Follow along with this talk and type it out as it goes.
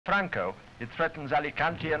Franco, it threatens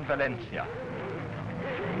Alicante and Valencia.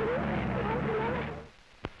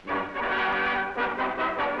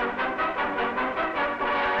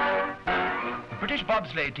 The British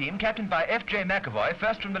bobsleigh team, captained by F.J. MacAvoy,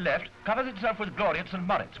 first from the left, covers itself with glory at St.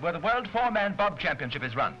 Moritz, where the World Four-Man Bob Championship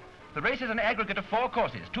is run. The race is an aggregate of 4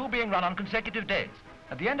 courses, 2 being run on consecutive days.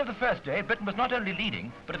 At the end of the first day, Britain was not only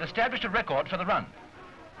leading, but it established a record for the run.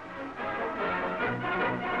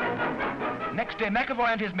 Next day, MacAvoy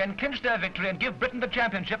and his men clinched their victory and give Britain the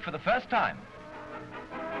championship for the first time.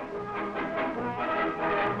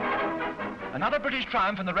 Another British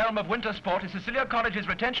triumph in the realm of winter sport is Cecilia College's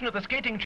retention of the skating